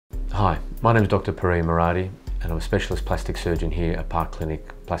Hi, my name is Dr. Pouria Moradi and I'm a specialist plastic surgeon here at Park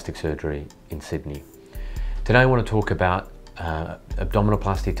Clinic Plastic Surgery in Sydney. Today I want to talk about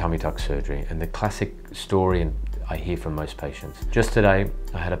abdominoplasty tummy tuck surgery and the classic story I hear from most patients. Just today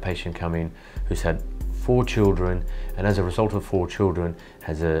I had a patient come in who's had 4 children, and as a result of 4 children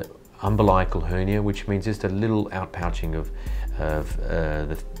has a umbilical hernia, which means just a little outpouching of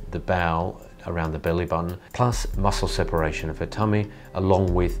the bowel around the belly button, plus muscle separation of her tummy,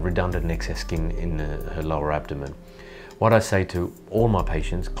 along with redundant and excess skin in her lower abdomen. What I say to all my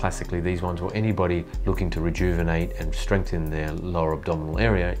patients, classically these ones, or anybody looking to rejuvenate and strengthen their lower abdominal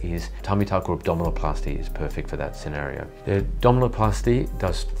area, is tummy tuck or abdominoplasty is perfect for that scenario. The abdominoplasty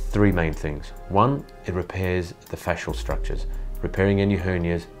does 3 main things. 1, it repairs the fascial structures, repairing any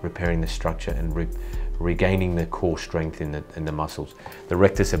hernias, repairing the structure and regaining the core strength in the muscles. The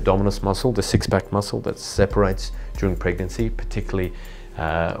rectus abdominis muscle, the six-pack muscle that separates during pregnancy, particularly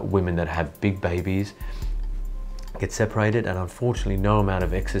women that have big babies, get separated, and unfortunately no amount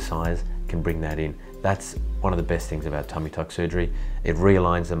of exercise can bring that in. That's one of the best things about tummy tuck surgery. It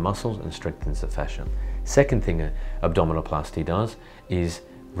realigns the muscles and strengthens the fascia. Second thing abdominoplasty does is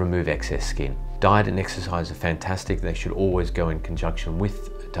remove excess skin. Diet and exercise are fantastic. They should always go in conjunction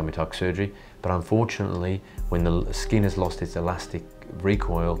with tummy tuck surgery, but unfortunately when the skin has lost its elastic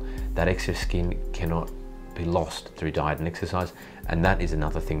recoil, that excess skin cannot be lost through diet and exercise, and that is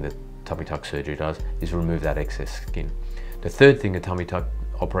another thing that tummy tuck surgery does, is remove that excess skin. The third thing a tummy tuck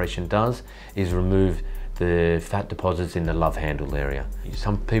operation does is remove the fat deposits in the love handle area.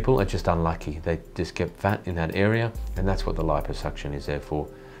 Some people are just unlucky. They just get fat in that area, and that's what the liposuction is there for.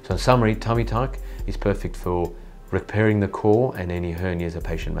 So in summary, tummy tuck is perfect for repairing the core and any hernias a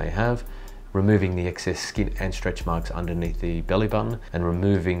patient may have, removing the excess skin and stretch marks underneath the belly button, and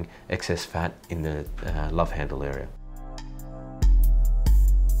removing excess fat in the love handle area.